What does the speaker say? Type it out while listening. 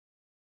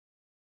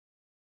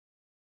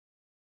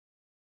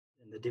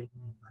in the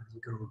Division of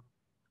Biological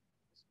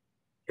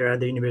here at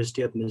the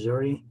University of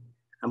Missouri.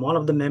 I'm one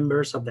of the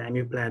members of the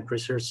MU Plant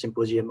Research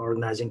Symposium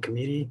Organizing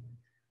Committee.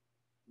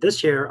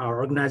 This year, our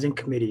organizing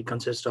committee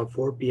consists of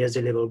 4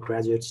 PhD level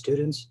graduate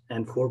students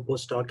and 4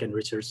 postdoc and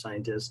research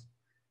scientists.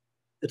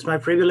 It's my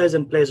privilege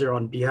and pleasure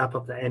on behalf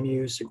of the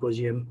MU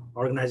Symposium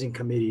Organizing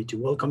Committee to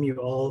welcome you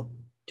all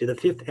to the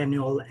 5th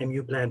annual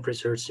MU Plant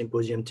Research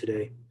Symposium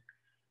today.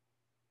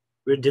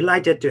 We're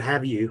delighted to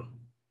have you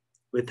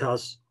with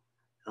us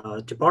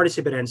to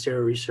participate and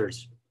share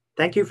research.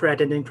 Thank you for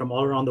attending from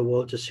all around the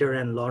world to share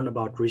and learn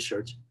about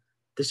research.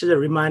 This is a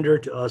reminder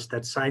to us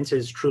that science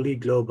is truly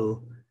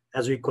global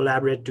as we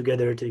collaborate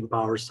together to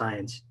empower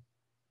science.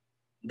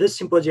 This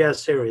symposia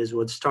series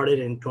was started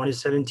in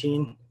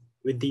 2017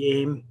 with the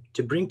aim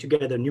to bring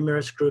together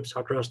numerous groups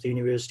across the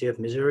University of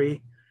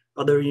Missouri,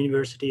 other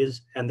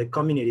universities, and the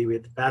community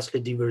with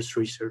vastly diverse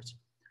research,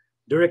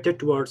 directed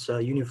towards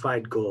a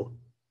unified goal,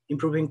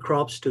 improving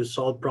crops to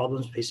solve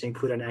problems facing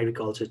food and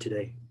agriculture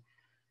today.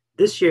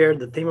 This year,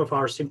 the theme of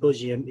our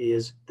symposium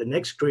is The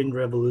Next Green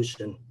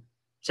Revolution,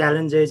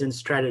 Challenges and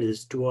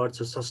Strategies Towards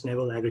a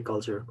Sustainable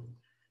Agriculture.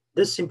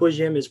 This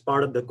symposium is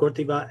part of the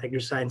Corteva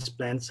Agri-Science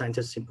Plant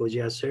Sciences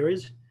Symposia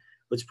series,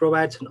 which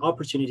provides an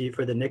opportunity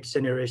for the next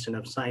generation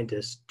of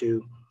scientists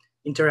to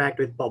interact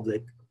with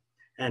public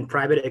and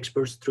private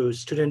experts through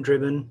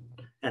student-driven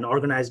and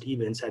organized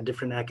events at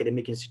different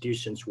academic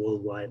institutions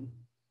worldwide.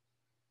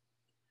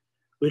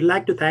 We'd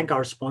like to thank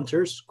our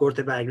sponsors,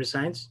 Corteva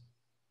Agri-Science,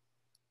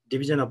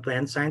 Division of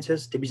Plant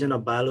Sciences, Division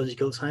of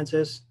Biological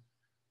Sciences,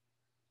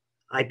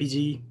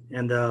 IPG,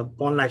 and the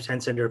Pond Life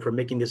Science Center for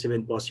making this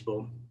event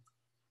possible.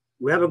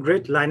 We have a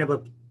great lineup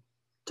of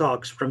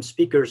talks from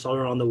speakers all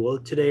around the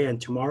world today and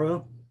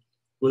tomorrow.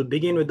 We'll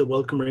begin with the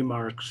welcome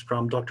remarks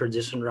from Dr.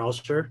 Jason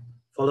Rauscher,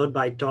 followed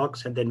by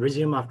talks, and then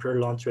resume after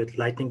lunch with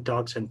lightning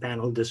talks and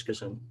panel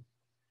discussion.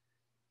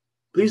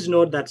 Please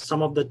note that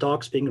some of the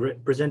talks being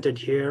presented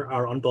here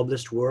are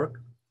unpublished work.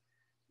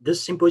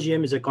 This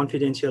symposium is a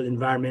confidential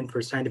environment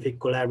for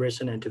scientific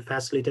collaboration, and to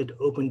facilitate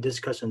open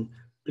discussion,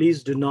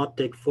 please do not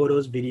take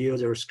photos,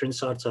 videos, or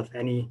screenshots of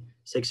any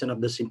section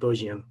of the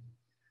symposium.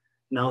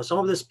 Now, some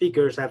of the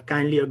speakers have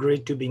kindly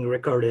agreed to being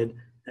recorded,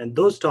 and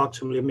those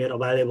talks will be made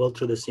available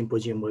through the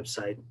symposium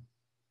website.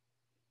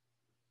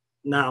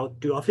 Now,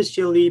 to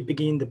officially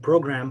begin the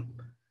program,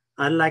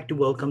 I'd like to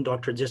welcome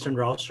Dr. Jason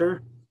Rauscher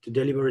to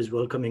deliver his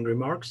welcoming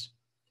remarks.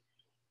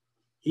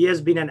 He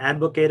has been an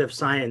advocate of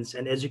science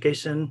and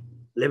education,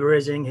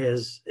 leveraging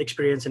his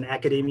experience in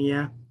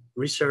academia,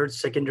 research,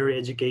 secondary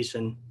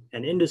education,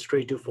 and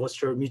industry to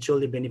foster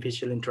mutually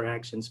beneficial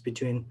interactions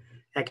between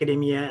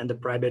academia and the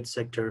private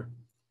sector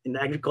in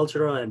the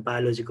agricultural and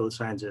biological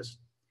sciences.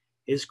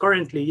 He is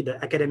currently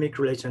the Academic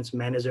Relations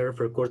Manager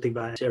for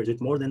Corteva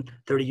with more than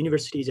 30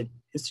 universities and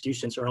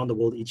institutions around the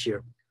world each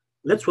year.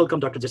 Let's welcome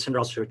Dr. Jason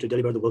Rauscher to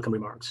deliver the welcome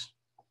remarks.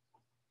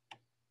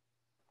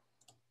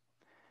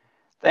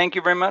 Thank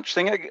you very much,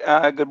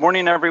 Singa. Good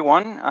morning,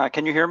 everyone.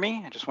 Can you hear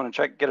me? I just want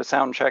to get a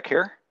sound check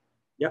here.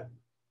 Yep.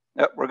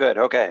 Yep, we're good.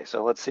 Okay,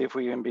 so let's see if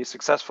we can be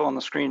successful in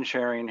the screen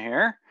sharing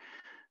here.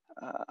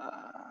 Here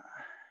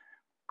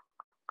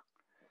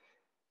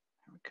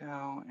we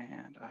go,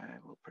 and I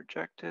will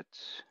project it.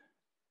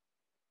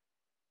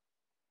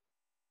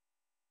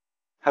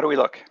 How do we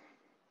look?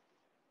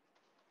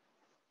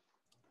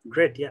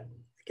 Great, yeah.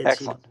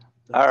 Excellent.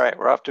 All right,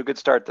 we're off to a good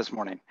start this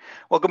morning.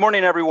 Well, good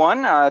morning,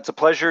 everyone. It's a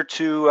pleasure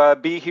to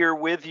be here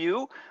with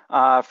you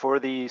for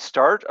the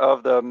start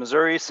of the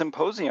Missouri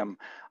Symposium.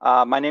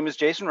 My name is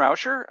Jason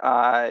Rauscher.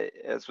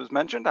 As was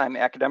mentioned, I'm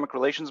Academic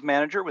Relations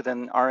Manager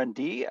within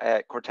R&D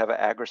at Corteva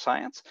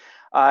Agri-Science.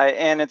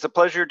 And it's a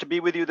pleasure to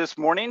be with you this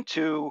morning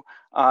to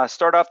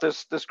start off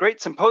this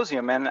great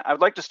symposium. And I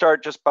would like to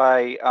start just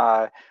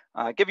by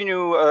giving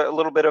you a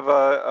little bit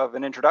of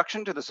an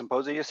introduction to the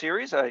Symposia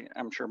series.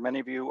 I'm sure many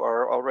of you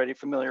are already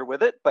familiar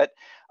with it, but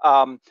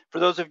for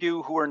those of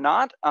you who are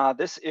not,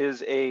 this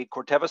is a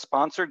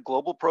Corteva-sponsored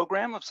global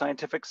program of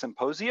scientific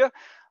symposia,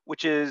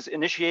 which is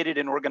initiated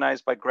and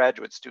organized by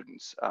graduate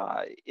students.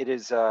 It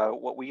is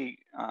what we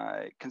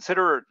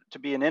consider to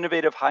be an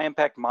innovative,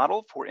 high-impact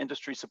model for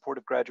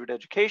industry-supportive graduate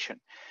education.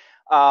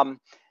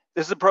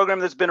 This is a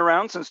program that's been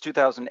around since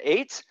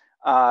 2008.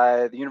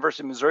 The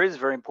University of Missouri is a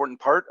very important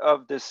part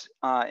of this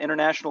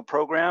international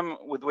program,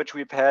 with which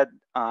we've had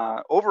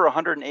over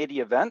 180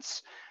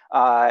 events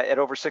at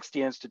over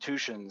 60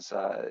 institutions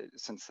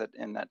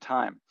in that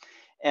time.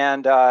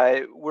 And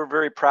we're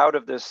very proud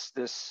of this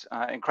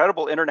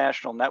incredible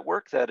international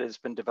network that has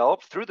been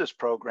developed through this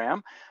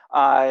program.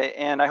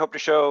 And I hope to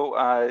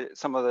show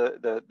some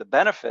of the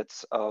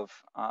benefits of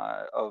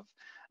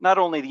not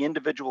only the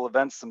individual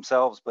events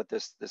themselves, but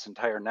this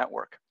entire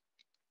network.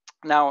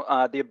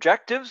 Now, the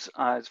objectives,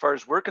 as far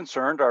as we're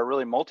concerned, are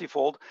really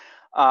multifold.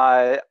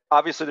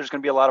 Obviously, there's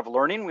going to be a lot of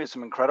learning. We have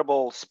some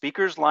incredible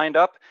speakers lined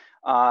up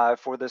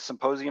for this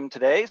symposium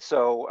today.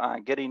 So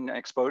getting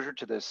exposure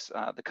to this,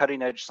 the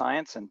cutting edge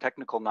science and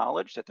technical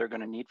knowledge that they're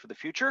going to need for the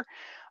future.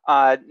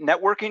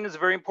 Networking is a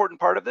very important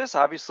part of this.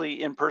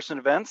 Obviously, in-person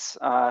events,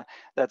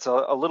 that's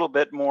a little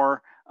bit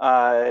more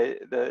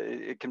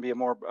it can be a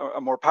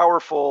more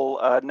powerful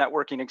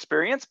networking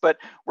experience. But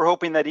we're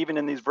hoping that even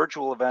in these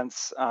virtual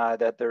events,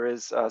 that there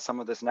is some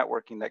of this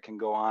networking that can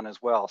go on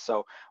as well.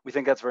 So we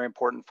think that's very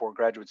important for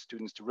graduate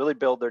students to really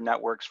build their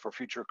networks for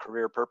future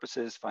career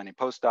purposes, finding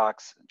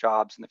postdocs,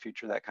 jobs in the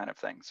future, that kind of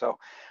thing. So,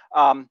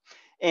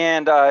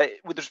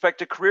 with respect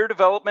to career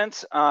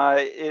development,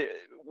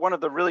 one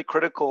of the really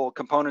critical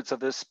components of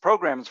this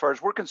program, as far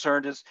as we're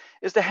concerned, is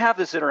to have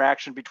this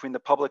interaction between the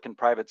public and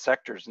private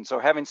sectors. And so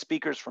having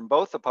speakers from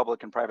both the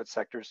public and private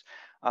sectors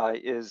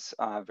is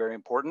very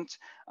important,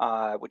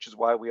 which is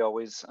why we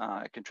always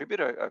contribute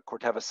a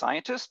Corteva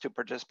scientist to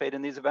participate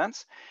in these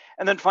events.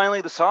 And then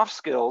finally, the soft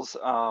skills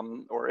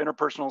or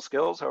interpersonal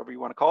skills, however you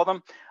want to call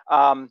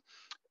them,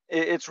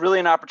 it's really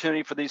an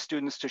opportunity for these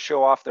students to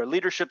show off their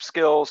leadership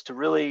skills, to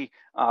really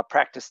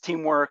practice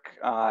teamwork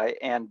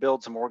and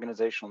build some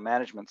organizational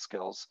management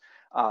skills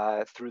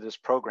through this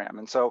program.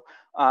 And so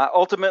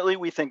ultimately,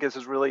 we think this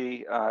is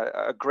really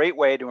a great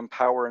way to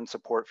empower and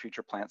support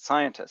future plant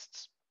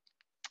scientists.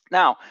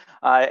 Now,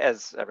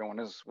 as everyone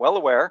is well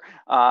aware,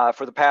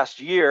 for the past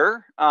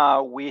year,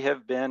 we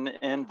have been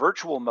in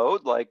virtual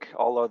mode, like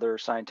all other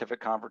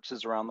scientific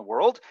conferences around the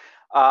world.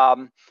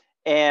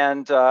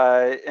 And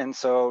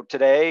so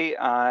today,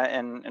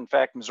 and in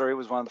fact, Missouri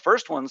was one of the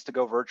first ones to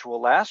go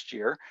virtual last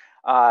year.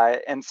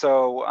 And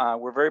so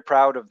we're very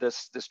proud of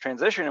this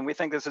transition. And we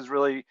think this is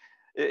really,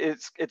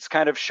 it's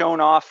kind of shown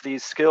off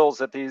these skills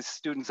that these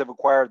students have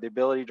acquired, the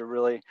ability to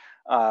really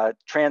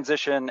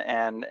transition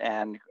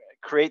and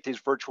create these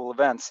virtual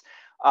events.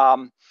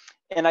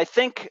 And I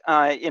think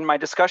in my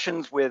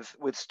discussions with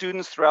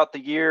students throughout the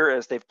year,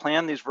 as they've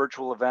planned these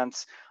virtual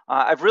events,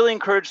 I've really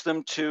encouraged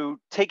them to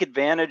take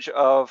advantage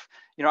of,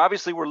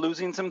 obviously we're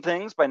losing some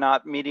things by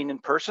not meeting in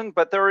person,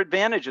 but there are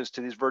advantages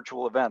to these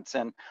virtual events.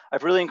 And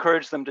I've really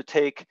encouraged them to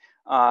take,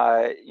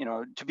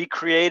 to be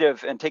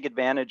creative and take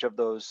advantage of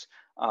the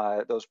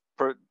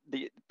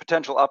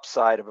potential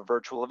upside of a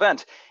virtual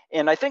event.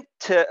 And I think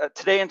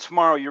today and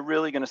tomorrow, you're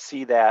really going to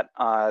see that,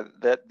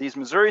 that these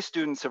Missouri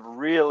students have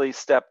really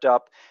stepped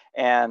up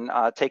and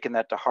taken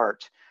that to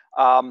heart.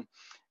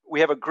 We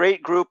have a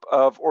great group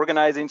of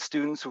organizing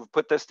students who've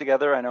put this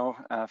together. I know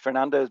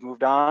Fernanda has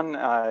moved on.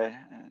 I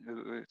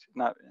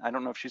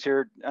don't know if she's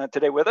here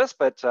today with us,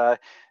 but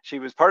she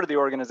was part of the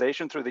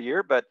organization through the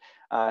year, but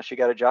she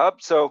got a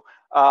job. So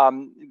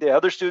the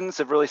other students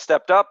have really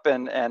stepped up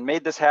and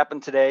made this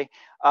happen today.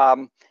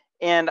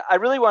 And I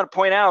really want to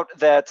point out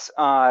that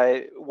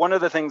one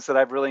of the things that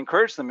I've really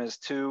encouraged them is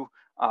to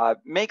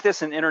make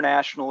this an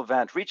international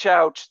event. Reach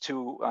out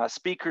to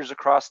speakers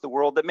across the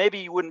world that maybe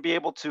you wouldn't be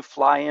able to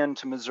fly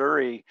into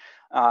Missouri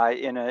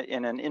in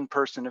an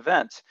in-person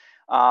event.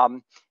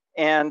 And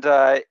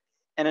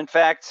in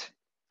fact,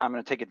 I'm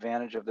going to take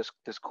advantage of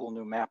this cool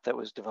new map that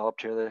was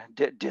developed here,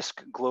 the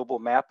disk global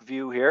map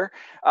view here.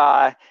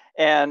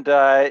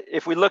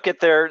 If we look at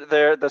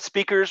the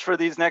speakers for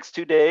these next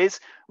 2 days,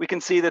 we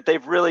can see that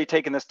they've really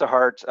taken this to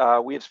heart.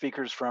 We have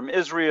speakers from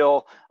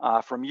Israel,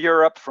 from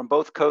Europe, from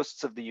both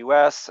coasts of the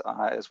US,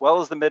 as well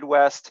as the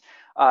Midwest.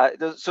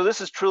 So this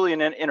is truly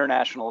an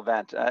international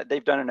event.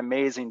 They've done an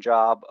amazing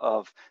job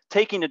of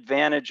taking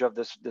advantage of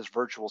this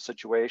virtual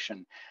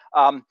situation.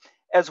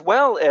 As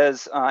well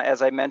as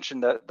I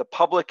mentioned, the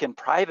public and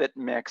private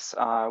mix.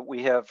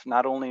 We have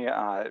not only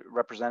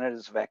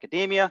representatives of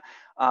academia,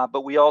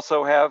 but we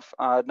also have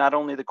not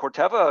only the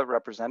Corteva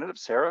representative,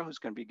 Sarah, who's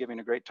going to be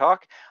giving a great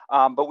talk,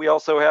 but we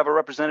also have a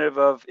representative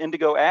of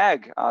Indigo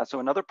Ag,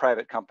 so another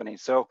private company.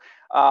 So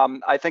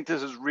I think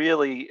this is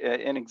really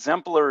an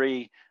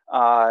exemplary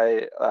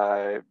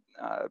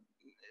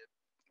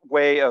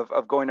way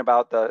of going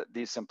about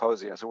these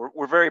symposia. So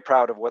we're very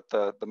proud of what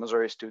the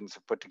Missouri students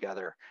have put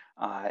together,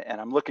 and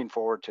I'm looking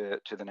forward to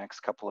the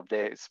next couple of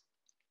days.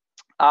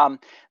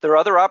 There are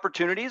other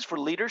opportunities for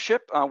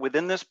leadership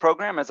within this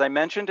program. As I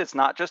mentioned, it's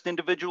not just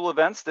individual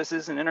events. This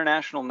is an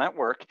international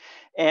network.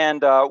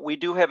 And we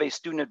do have a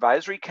student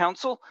advisory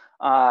council,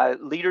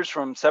 leaders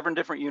from 7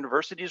 different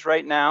universities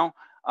right now,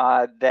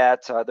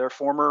 that they're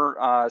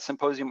former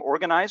symposium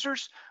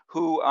organizers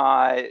who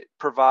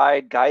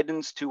provide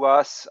guidance to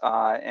us,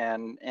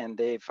 and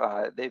they've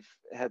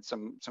had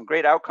some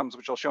great outcomes,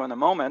 which I'll show in a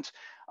moment.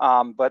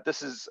 But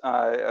this is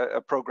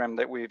a program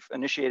that we've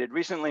initiated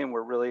recently, and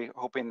we're really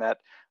hoping that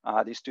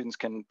these students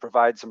can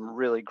provide some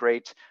really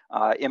great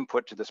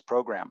input to this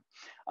program.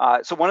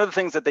 So one of the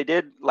things that they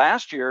did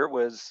last year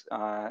was,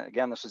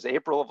 again, this was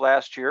April of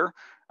last year,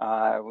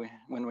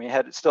 when we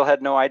still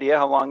had no idea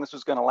how long this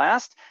was going to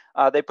last.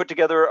 They put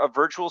together a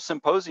virtual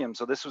symposium.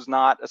 So this was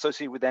not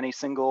associated with any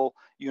single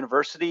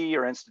university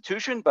or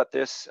institution, but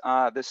this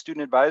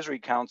student advisory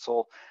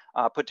council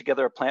put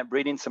together a plant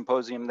breeding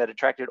symposium that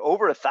attracted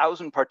over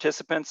 1,000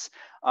 participants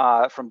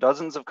from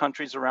dozens of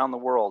countries around the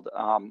world.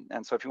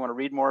 And so if you want to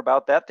read more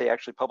about that, they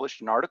actually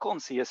published an article in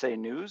CSA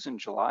News in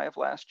July of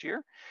last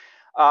year.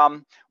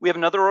 We have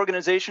another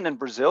organization in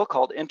Brazil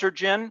called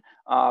Intergen.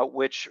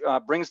 which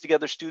brings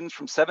together students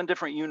from 7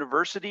 different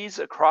universities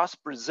across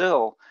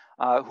Brazil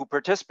who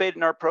participate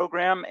in our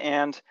program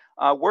and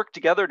work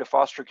together to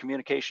foster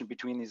communication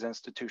between these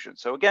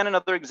institutions. So again,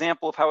 another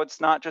example of how it's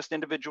not just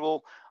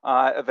individual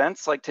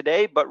events like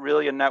today, but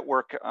really a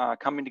network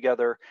coming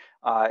together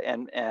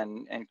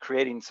and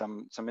creating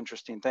some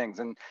interesting things.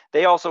 And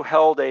they also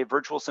held a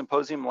virtual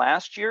symposium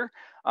last year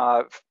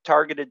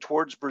targeted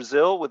towards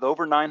Brazil with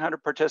over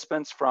 900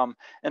 participants from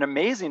an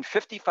amazing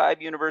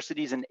 55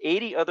 universities and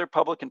 80 other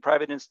public and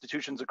private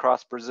institutions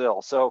across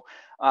Brazil. So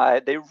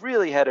they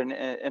really had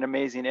an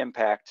amazing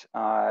impact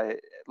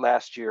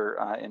last year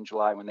in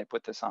July when they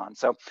put this on.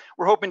 So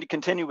we're hoping to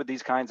continue with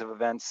these kinds of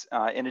events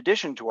in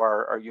addition to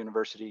our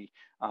university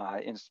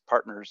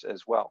partners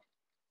as well.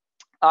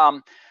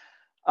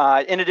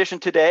 In addition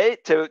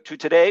to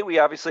today, we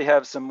obviously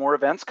have some more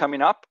events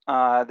coming up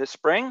this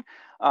spring.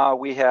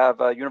 We have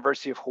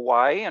University of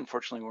Hawaii.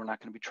 Unfortunately, we're not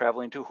going to be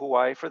traveling to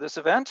Hawaii for this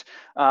event,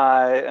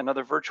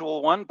 another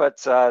virtual one,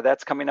 but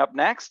that's coming up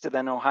next.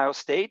 Then Ohio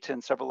State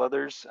and several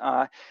others.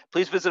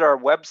 Please visit our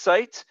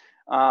website.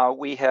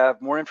 We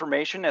have more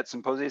information at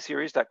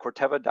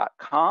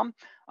symposiaseries.corteva.com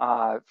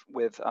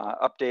with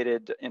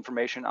updated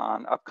information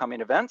on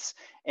upcoming events.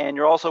 And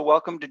you're also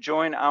welcome to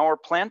join our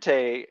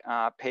Plante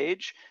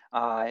page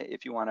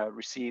if you want to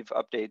receive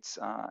updates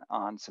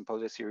on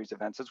Symposia Series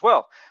events as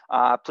well.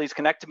 Please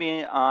connect to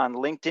me on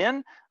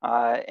LinkedIn,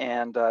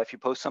 and if you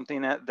post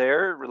something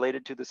there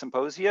related to the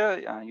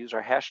symposia, use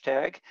our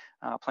hashtag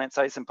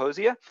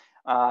PlantSciSymposia.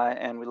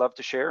 And we love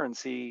to share and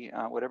see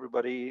what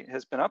everybody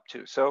has been up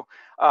to. So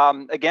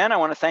again, I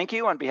want to thank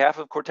you on behalf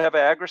of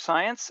Corteva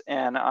Agriscience,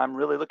 and I'm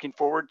really looking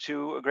forward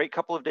to a great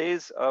couple of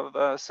days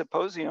of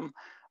symposium.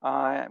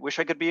 I wish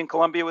I could be in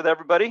Columbia with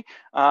everybody,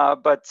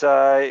 but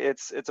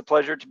it's a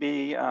pleasure to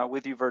be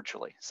with you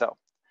virtually. So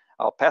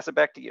I'll pass it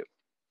back to you.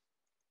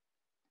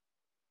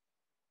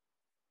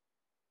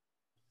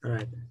 All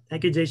right.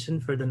 Thank you, Jason,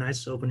 for the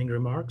nice opening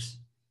remarks.